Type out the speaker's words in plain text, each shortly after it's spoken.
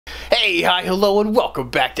Hey, hi, hello, and welcome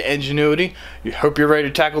back to Ingenuity. I hope you're ready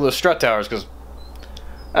to tackle the strut towers, because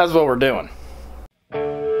that's what we're doing.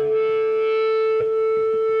 Let's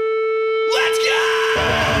go!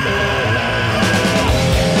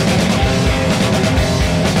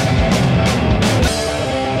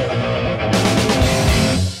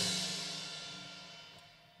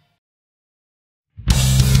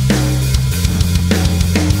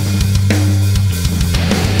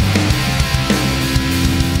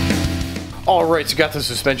 Alright, so got the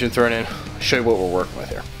suspension thrown in. I'll show you what we're working with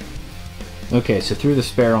here. Okay, so through the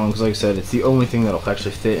spare arm, because like I said, it's the only thing that'll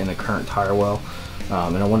actually fit in the current tire well.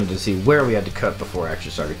 And I wanted to see where we had to cut before I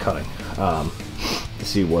actually started cutting, to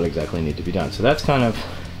see what exactly needed to be done. So that's kind of,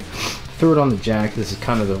 threw it on the jack. This is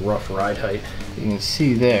kind of the rough ride height. You can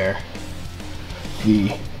see there,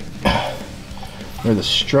 where the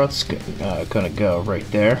strut's gonna go right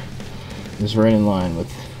there is right in line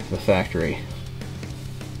with the factory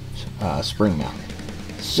spring mount.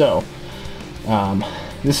 So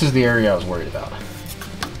this is the area I was worried about,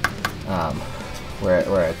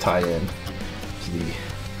 where I tied in to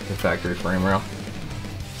the factory frame rail.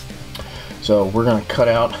 So we're going to cut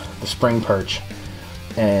out the spring perch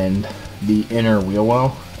and the inner wheel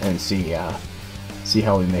well and see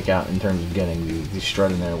how we make out in terms of getting the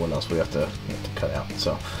strut in there. What else we have to cut out.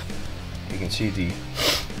 So you can see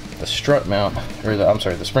the strut mount, or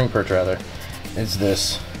the spring perch rather, is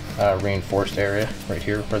this reinforced area right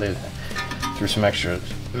here where they threw some extra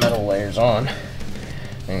metal layers on,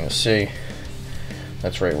 and you'll see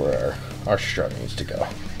that's right where our strut needs to go.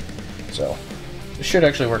 So it should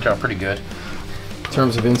actually work out pretty good in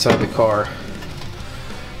terms of inside the car.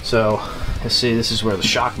 So you'll see this is where the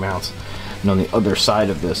shock mounts, and on the other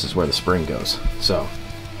side of this is where the spring goes. So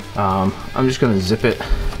I'm just going to zip it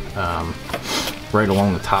right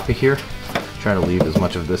along the top of here, try to leave as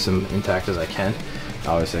much of this intact as I can.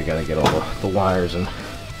 Obviously I gotta get all the wires and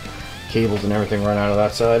cables and everything run out of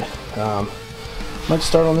that side. Might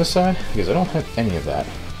start on this side because I don't have any of that.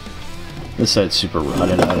 This side's super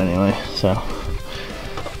rotted out anyway, so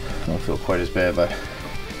I don't feel quite as bad. But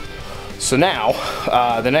So now,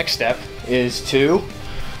 the next step is to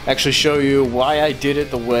actually show you why I did it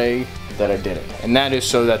the way that I did it. And that is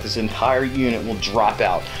so that this entire unit will drop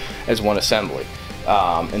out as one assembly.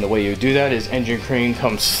 And the way you do that is engine crane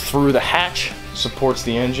comes through the hatch, supports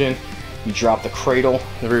the engine, you drop the cradle,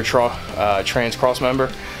 the rear trans cross member,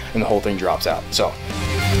 and the whole thing drops out. So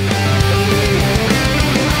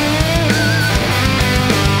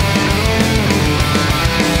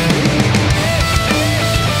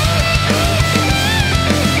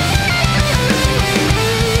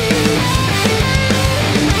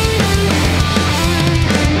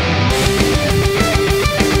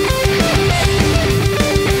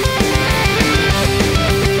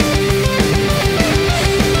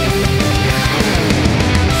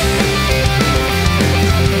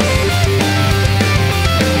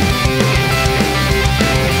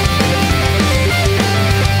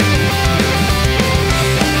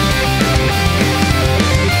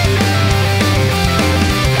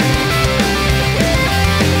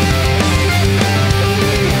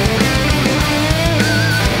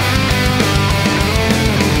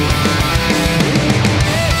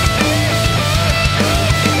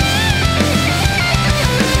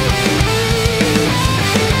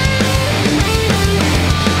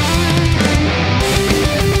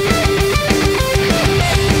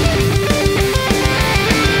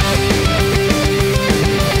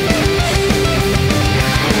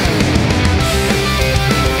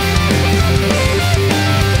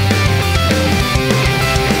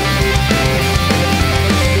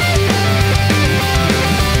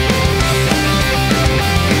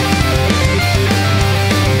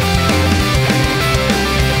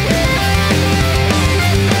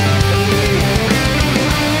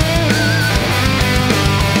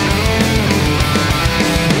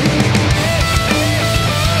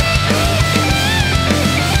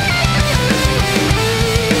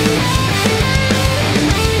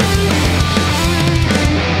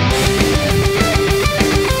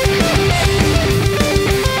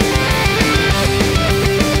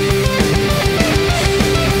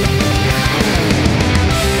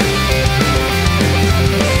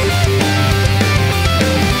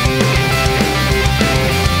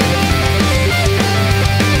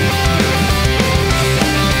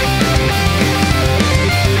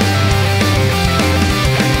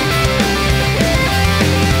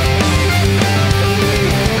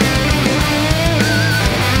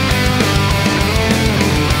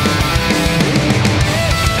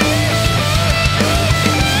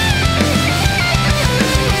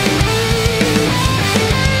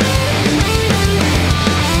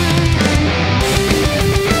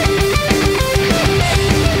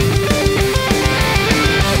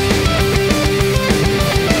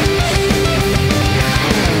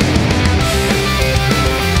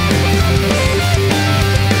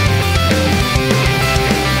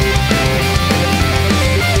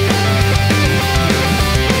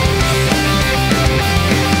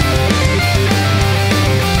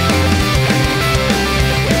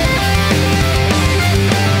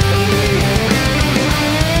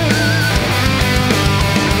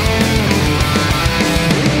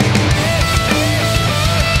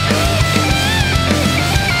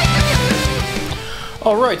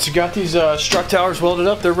Alright, so got these strut towers welded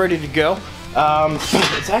up, they're ready to go.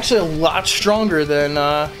 It's actually a lot stronger than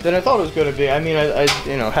I thought it was going to be. I mean, I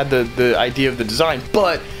you know, had the idea of the design,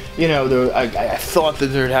 but you know, I thought that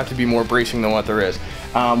there'd have to be more bracing than what there is.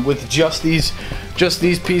 With just these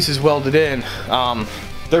pieces welded in,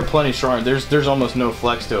 they're plenty strong. There's almost no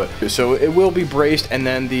flex to it. So it will be braced, and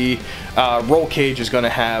then the roll cage is going to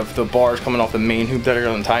have the bars coming off the main hoop that are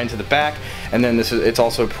going to tie into the back, and then it's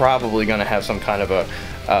also probably going to have some kind of a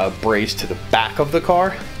brace to the back of the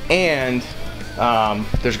car, and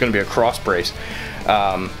there's going to be a cross brace.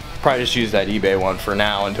 Probably just use that eBay one for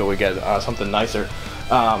now until we get something nicer.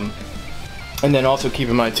 And then also keep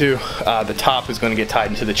in mind too, the top is going to get tied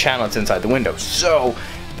into the channel that's inside the window. So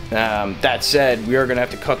that said, we are going to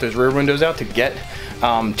have to cut those rear windows out to get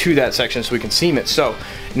to that section so we can seam it. So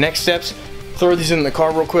next steps, throw these in the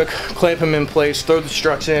car real quick, clamp them in place, throw the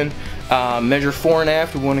struts in, measure fore and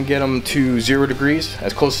aft. We want to get them to 0 degrees,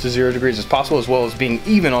 as close to 0 degrees as possible, as well as being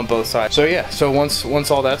even on both sides. So yeah, so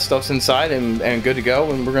once all that stuff's inside and good to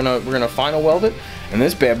go, and we're gonna final weld it, and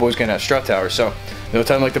this bad boy's gonna have strut towers. So no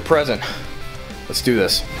time like the present. Let's do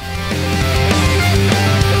this.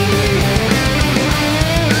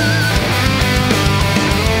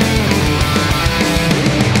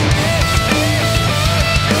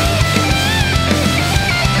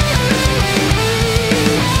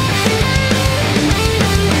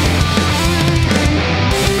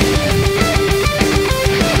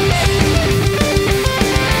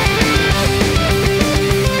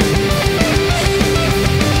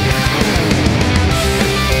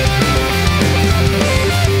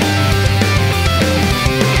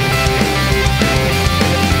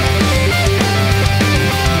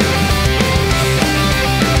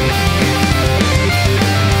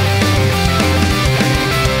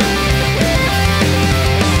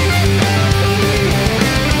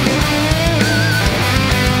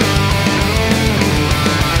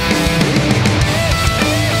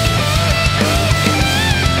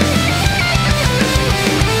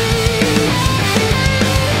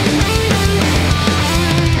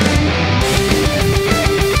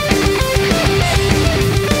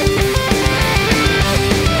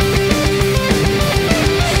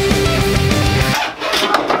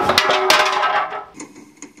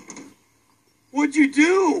 What'd you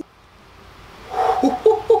do?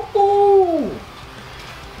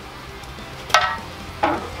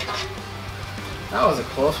 That was a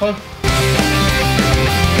close one.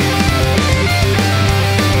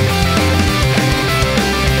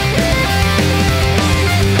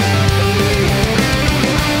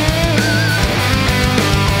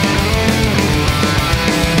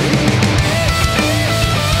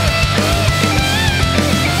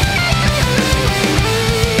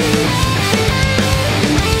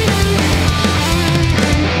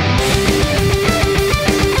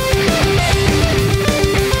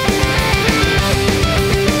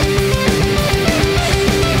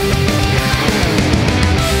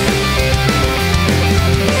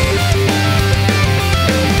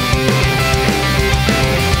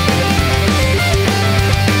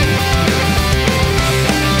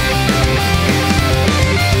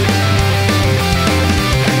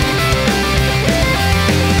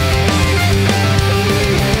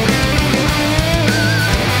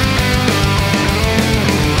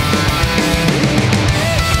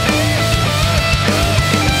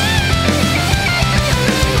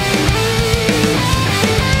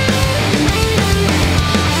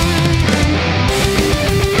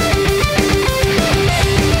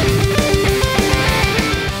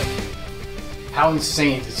 How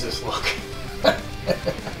insane does this look?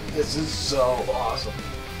 This is so awesome.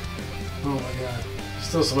 Oh my god.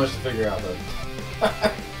 Still so much to figure out though.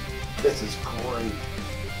 This is great.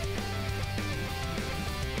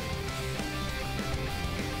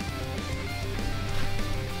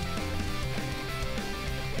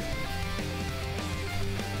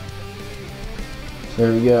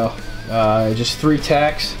 There we go. Just 3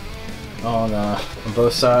 tacks on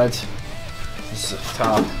both sides. This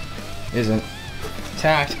top isn't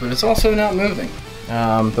tacked, but it's also not moving.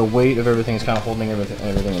 The weight of everything is kind of holding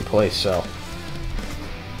everything in place. So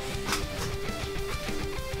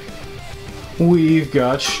we've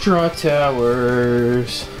got strut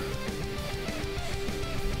towers.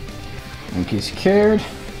 In case you cared,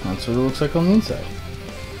 that's what it looks like on the inside.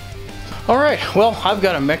 Alright, well, I've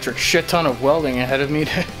got a metric shit ton of welding ahead of me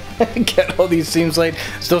to get all these seams laid.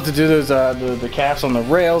 Still have to do those the caps on the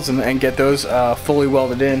rails and get those fully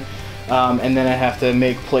welded in. And then I have to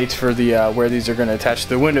make plates for the where these are going to attach to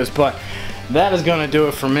the windows. But that is going to do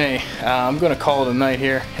it for me. I'm going to call it a night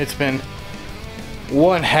here. It's been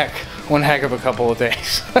one heck one heck of a couple of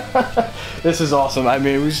days. This is awesome. I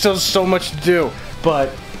mean, we still have so much to do,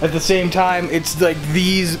 but at the same time, it's like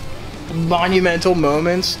these monumental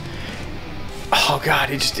moments. Oh God,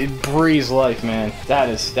 it breathes life, man. That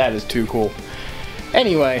is too cool.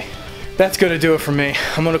 Anyway, that's gonna do it for me.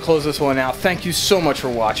 I'm gonna close this one out. Thank you so much for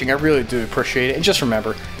watching. I really do appreciate it. And just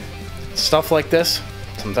remember, stuff like this,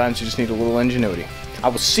 sometimes you just need a little ingenuity. I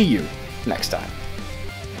will see you next time.